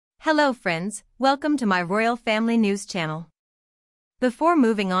Hello friends, welcome to my Royal Family News channel. Before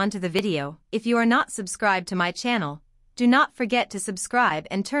moving on to the video, if you are not subscribed to my channel, do not forget to subscribe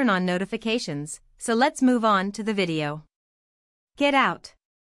and turn on notifications, so let's move on to the video. Get out.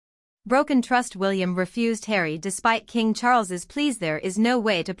 Broken trust. William refused Harry despite King Charles's pleas. There is no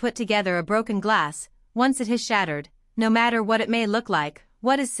way to put together a broken glass, once it has shattered, no matter what it may look like,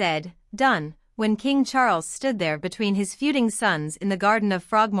 what is said, done. When King Charles stood there between his feuding sons in the garden of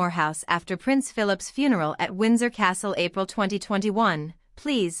Frogmore House after Prince Philip's funeral at Windsor Castle April 2021,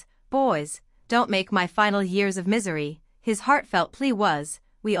 "Please, boys, don't make my final years of misery," his heartfelt plea was,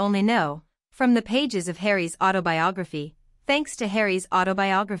 we only know, from the pages of Harry's autobiography. Thanks to Harry's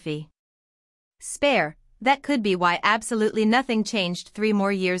autobiography. Spare, that could be why absolutely nothing changed 3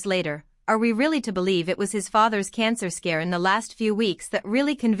 more years later. Are we really to believe it was his father's cancer scare in the last few weeks that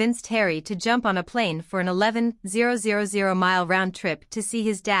really convinced Harry to jump on a plane for an 11,000-mile round trip to see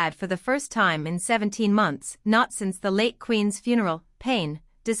his dad for the first time in 17 months, not since the late Queen's funeral? Pain,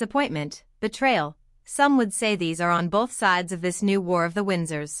 disappointment, betrayal, some would say these are on both sides of this new war of the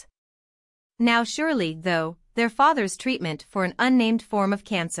Windsors. Now surely, though, their father's treatment for an unnamed form of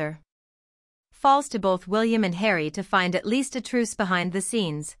cancer falls to both William and Harry to find at least a truce behind the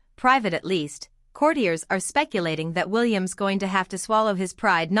scenes. Private at least, courtiers are speculating that William's going to have to swallow his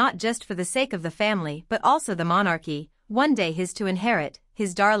pride not just for the sake of the family but also the monarchy, one day his to inherit.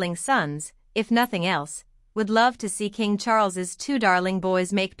 His darling sons, if nothing else, would love to see King Charles's 2 darling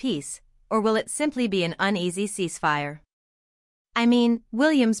boys make peace, or will it simply be an uneasy ceasefire? I mean,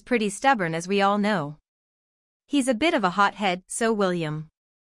 William's pretty stubborn as we all know. He's a bit of a hothead,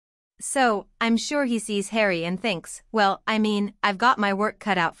 So, I'm sure he sees Harry and thinks, well, I mean, I've got my work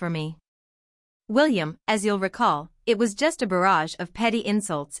cut out for me. William, as you'll recall, it was just a barrage of petty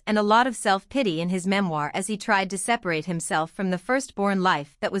insults and a lot of self-pity in his memoir as he tried to separate himself from the firstborn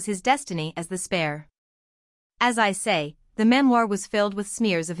life that was his destiny as the spare. As I say, the memoir was filled with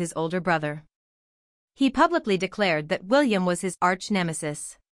smears of his older brother. He publicly declared that William was his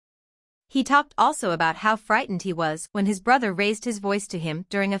arch-nemesis. He talked also about how frightened he was when his brother raised his voice to him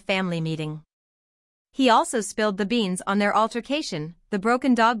during a family meeting. He also spilled the beans on their altercation, the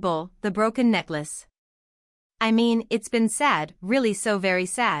broken dog bowl, the broken necklace. I mean, it's been sad, really so very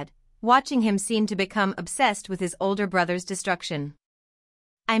sad, watching him seem to become obsessed with his older brother's destruction.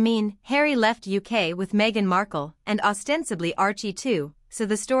 I mean, Harry left UK with Meghan Markle, and ostensibly Archie too, so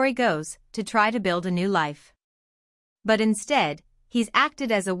the story goes, to try to build a new life. But instead, he's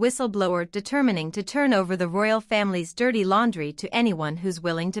acted as a whistleblower determining to turn over the royal family's dirty laundry to anyone who's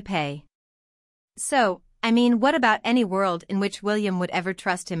willing to pay. So, I mean, what about any world in which William would ever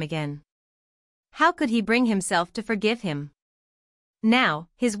trust him again? How could he bring himself to forgive him? Now,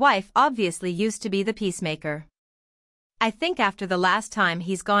 his wife obviously used to be the peacemaker. I think after the last time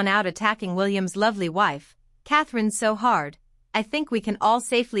he's gone out attacking William's lovely wife, Catherine so hard, I think we can all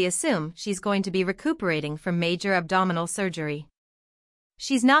safely assume she's going to be recuperating from major abdominal surgery.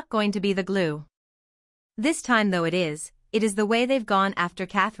 She's not going to be the glue. This time though it is the way they've gone after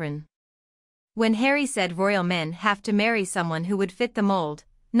Catherine. When Harry said royal men have to marry someone who would fit the mold,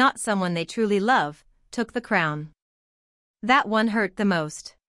 not someone they truly love, took the crown. That one hurt the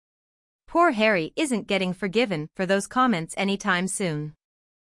most. Poor Harry isn't getting forgiven for those comments anytime soon.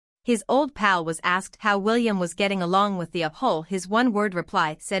 His old pal was asked how William was getting along with the upheaval. His one-word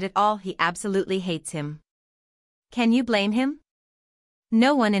reply said it all: he absolutely hates him. Can you blame him?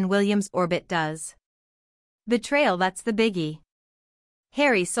 No one in William's orbit does. Betrayal, that's the biggie.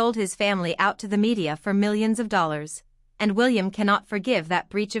 Harry sold his family out to the media for millions of dollars, and William cannot forgive that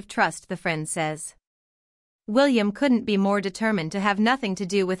breach of trust, the friend says. William couldn't be more determined to have nothing to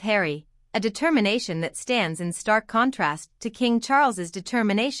do with Harry, a determination that stands in stark contrast to King Charles's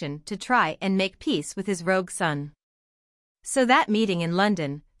determination to try and make peace with his rogue son. So that meeting in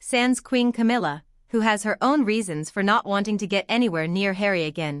London, sans Queen Camilla, who has her own reasons for not wanting to get anywhere near Harry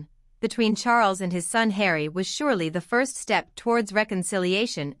again, between Charles and his son Harry was surely the first step towards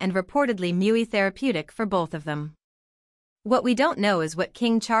reconciliation and reportedly muy therapeutic for both of them. What we don't know is what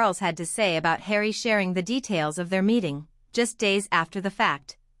King Charles had to say about Harry sharing the details of their meeting, just days after the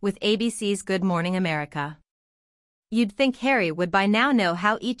fact, with ABC's Good Morning America. You'd think Harry would by now know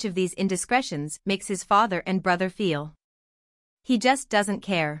how each of these indiscretions makes his father and brother feel. He just doesn't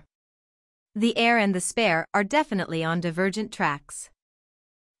care. The heir and the spare are definitely on divergent tracks.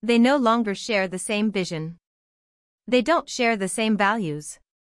 They no longer share the same vision. They don't share the same values.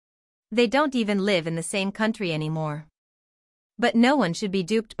 They don't even live in the same country anymore. But no one should be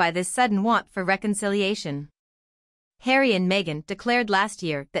duped by this sudden want for reconciliation. Harry and Meghan declared last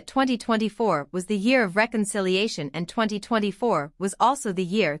year that 2024 was the year of reconciliation and 2024 was also the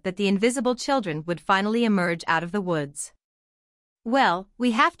year that the invisible children would finally emerge out of the woods. Well,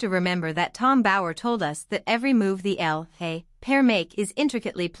 we have to remember that Tom Bower told us that every move the LA pair make is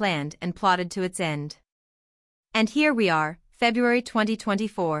intricately planned and plotted to its end. And here we are, February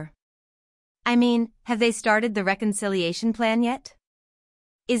 2024. I mean, have they started the reconciliation plan yet?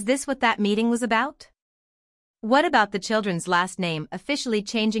 Is this what that meeting was about? What about the children's last name officially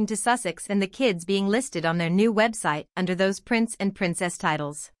changing to Sussex and the kids being listed on their new website under those prince and princess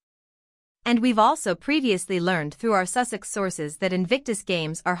titles? And we've also previously learned through our Sussex sources that Invictus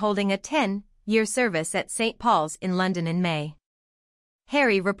Games are holding a 10-year service at St. Paul's in London in May.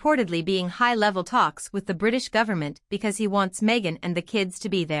 Harry reportedly being high-level talks with the British government because he wants Meghan and the kids to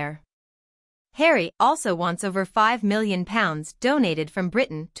be there. Harry also wants over £5 million donated from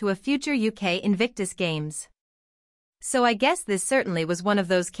Britain to a future UK Invictus Games. So I guess this certainly was one of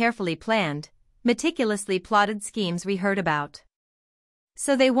those carefully planned, meticulously plotted schemes we heard about.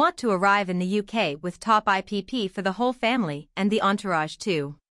 So they want to arrive in the UK with top IPP for the whole family and the entourage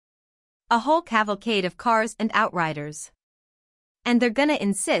too. A whole cavalcade of cars and outriders. And they're gonna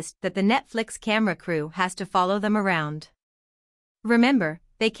insist that the Netflix camera crew has to follow them around. Remember,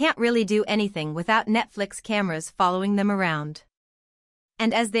 they can't really do anything without Netflix cameras following them around.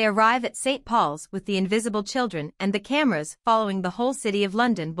 And as they arrive at St. Paul's with the invisible children and the cameras following the whole city of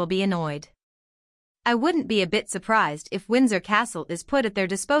London will be annoyed. I wouldn't be a bit surprised if Windsor Castle is put at their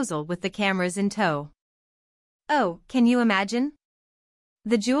disposal with the cameras in tow. Oh, can you imagine?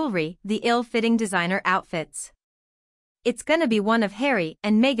 The jewelry, the ill-fitting designer outfits. It's gonna be one of Harry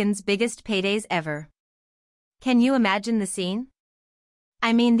and Meghan's biggest paydays ever. Can you imagine the scene?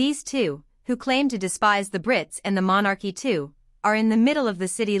 I mean, these two, who claim to despise the Brits and the monarchy too, are in the middle of the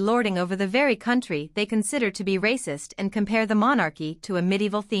city lording over the very country they consider to be racist and compare the monarchy to a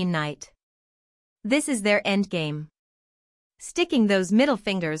medieval theme night. This is their endgame. Sticking those middle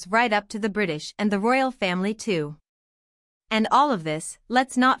fingers right up to the British and the royal family too. And all of this,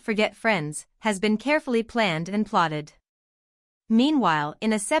 let's not forget friends, has been carefully planned and plotted. Meanwhile,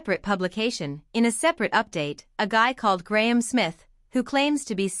 in a separate publication, in a separate update, a guy called Graham Smith, who claims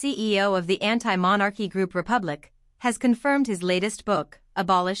to be CEO of the anti-monarchy group Republic, has confirmed his latest book,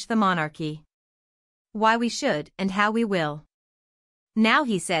 Abolish the Monarchy. Why we should and how we will. Now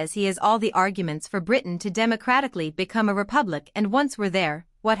he says he has all the arguments for Britain to democratically become a republic, and once we're there,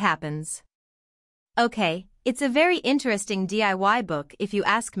 what happens? Okay, it's a very interesting DIY book if you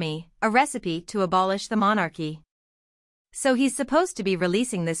ask me, a recipe to abolish the monarchy. So he's supposed to be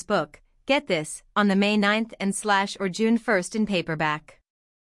releasing this book, get this, on the May 9th or June 1st in paperback.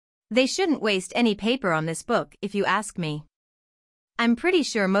 They shouldn't waste any paper on this book if you ask me. I'm pretty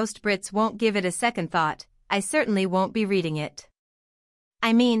sure most Brits won't give it a second thought. I certainly won't be reading it.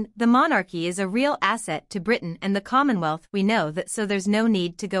 I mean, the monarchy is a real asset to Britain and the Commonwealth, we know that, so there's no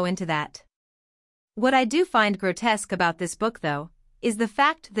need to go into that. What I do find grotesque about this book though, is the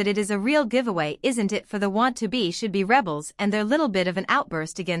fact that it is a real giveaway, isn't it, for the want-to-be should-be rebels and their little bit of an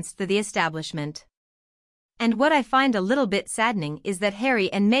outburst against the establishment. And what I find a little bit saddening is that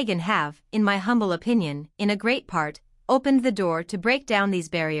Harry and Meghan have, in my humble opinion, in a great part, opened the door to break down these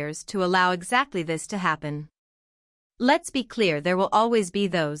barriers to allow exactly this to happen. Let's be clear, there will always be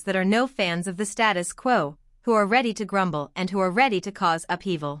those that are no fans of the status quo, who are ready to grumble and who are ready to cause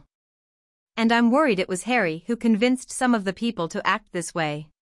upheaval. And I'm worried it was Harry who convinced some of the people to act this way.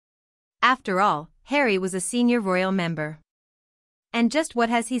 After all, Harry was a senior royal member. And just what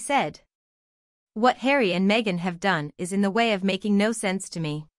has he said? What Harry and Meghan have done is in the way of making no sense to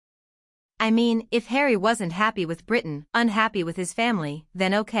me. I mean, if Harry wasn't happy with Britain, unhappy with his family,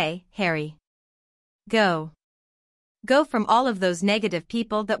 then okay, Harry. Go. Go from all of those negative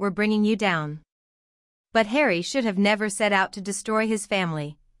people that were bringing you down. But Harry should have never set out to destroy his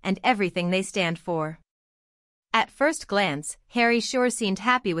family, and everything they stand for. At first glance, Harry sure seemed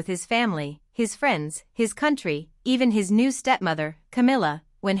happy with his family, his friends, his country, even his new stepmother, Camilla.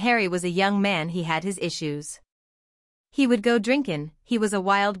 When Harry was a young man he had his issues. He would go drinkin', he was a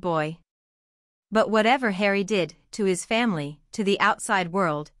wild boy. But whatever Harry did, to his family, to the outside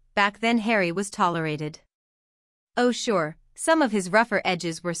world, back then Harry was tolerated. Oh sure, some of his rougher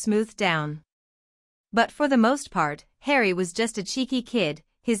edges were smoothed down. But for the most part, Harry was just a cheeky kid,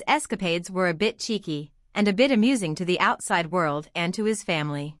 his escapades were a bit cheeky, and a bit amusing to the outside world and to his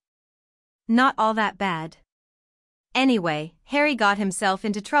family. Not all that bad. Anyway, Harry got himself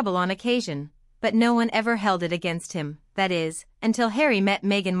into trouble on occasion, but no one ever held it against him, that is, until Harry met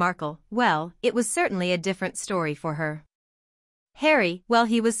Meghan Markle. Well, it was certainly a different story for her. Harry, well,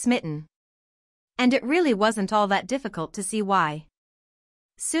 he was smitten. And it really wasn't all that difficult to see why.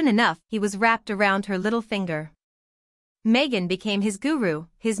 Soon enough, he was wrapped around her little finger. Meghan became his guru,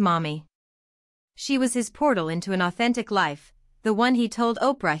 his mommy. She was his portal into an authentic life, the one he told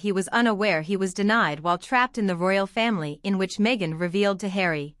Oprah he was unaware he was denied while trapped in the royal family, in which Meghan revealed to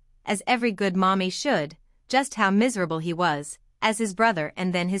Harry, as every good mommy should, just how miserable he was, as his brother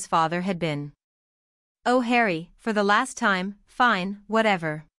and then his father had been. Oh Harry, for the last time, fine,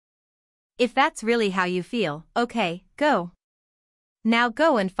 whatever. If that's really how you feel, okay, go. Now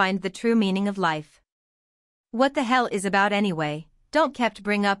go and find the true meaning of life. What the hell is about anyway? Don't kept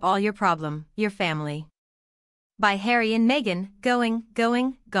bring up all your problem, your family. By Harry and Meghan,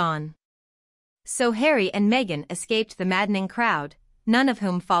 gone. So Harry and Meghan escaped the maddening crowd, none of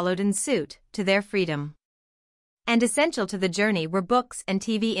whom followed in suit, to their freedom. And essential to the journey were books and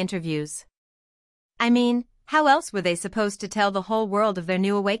TV interviews. I mean, how else were they supposed to tell the whole world of their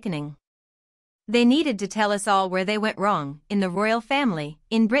new awakening? They needed to tell us all where they went wrong, in the royal family,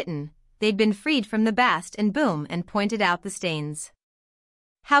 in Britain. They'd been freed from the bast and boom and pointed out the stains.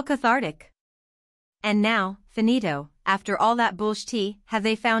 How cathartic. And now, finito, after all that bullshit, have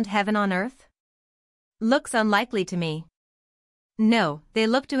they found heaven on earth? Looks unlikely to me. No, they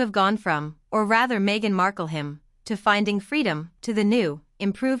look to have gone from, or rather Meghan Markle him, to finding freedom, to the new,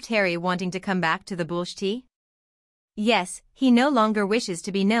 improved Harry wanting to come back to the bullshit. Yes, he no longer wishes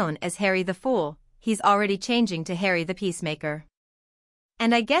to be known as Harry the Fool, he's already changing to Harry the Peacemaker.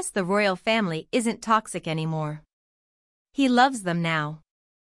 And I guess the royal family isn't toxic anymore. He loves them now.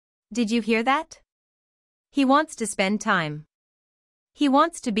 Did you hear that? He wants to spend time. He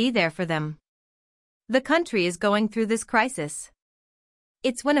wants to be there for them. The country is going through this crisis.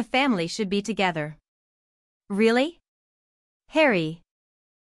 It's when a family should be together. Really? Harry?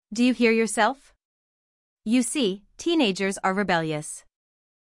 Do you hear yourself? You see, teenagers are rebellious.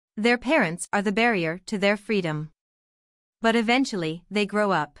 Their parents are the barrier to their freedom. But eventually, they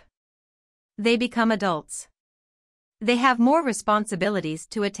grow up. They become adults. They have more responsibilities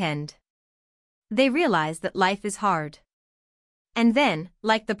to attend. They realize that life is hard. And then,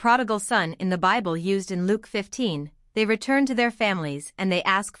 like the prodigal son in the Bible used in Luke 15, they return to their families and they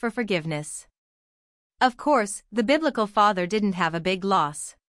ask for forgiveness. Of course, the biblical father didn't have a big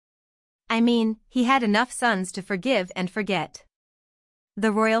loss. I mean, he had enough sons to forgive and forget.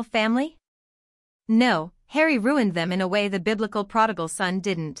 The royal family? No, Harry ruined them in a way the biblical prodigal son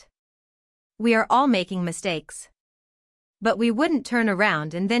didn't. We are all making mistakes. But we wouldn't turn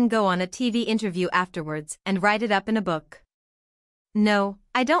around and then go on a TV interview afterwards and write it up in a book. No,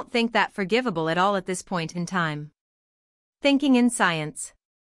 I don't think that forgivable at all at this point in time. Thinking in science.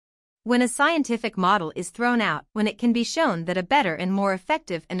 When a scientific model is thrown out, when it can be shown that a better and more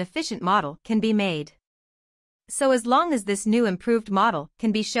effective and efficient model can be made. So as long as this new improved model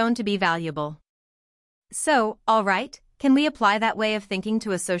can be shown to be valuable. So, all right, can we apply that way of thinking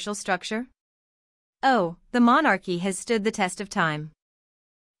to a social structure? Oh, the monarchy has stood the test of time.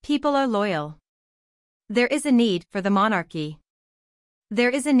 People are loyal. There is a need for the monarchy. There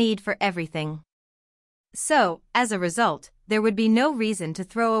is a need for everything. So, as a result, there would be no reason to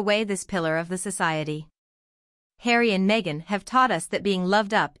throw away this pillar of the society. Harry and Meghan have taught us that being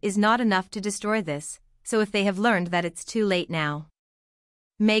loved up is not enough to destroy this, so if they have learned that it's too late now.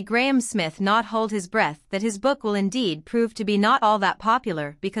 May Graham Smith not hold his breath that his book will indeed prove to be not all that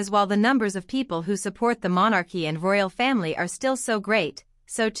popular, because while the numbers of people who support the monarchy and royal family are still so great,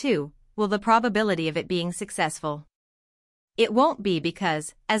 so too will the probability of it being successful. It won't be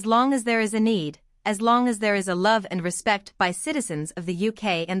because, as long as there is a need, as long as there is a love and respect by citizens of the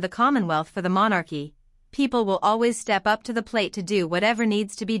UK and the Commonwealth for the monarchy, people will always step up to the plate to do whatever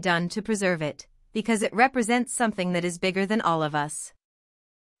needs to be done to preserve it, because it represents something that is bigger than all of us.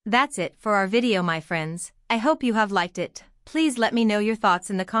 That's it for our video, my friends. I hope you have liked it. Please let me know your thoughts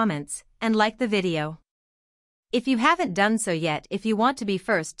in the comments, and like the video. If you haven't done so yet, if you want to be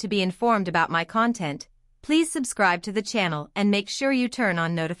first to be informed about my content, please subscribe to the channel and make sure you turn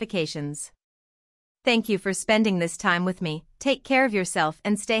on notifications. Thank you for spending this time with me. Take care of yourself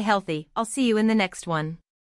and stay healthy. I'll see you in the next one.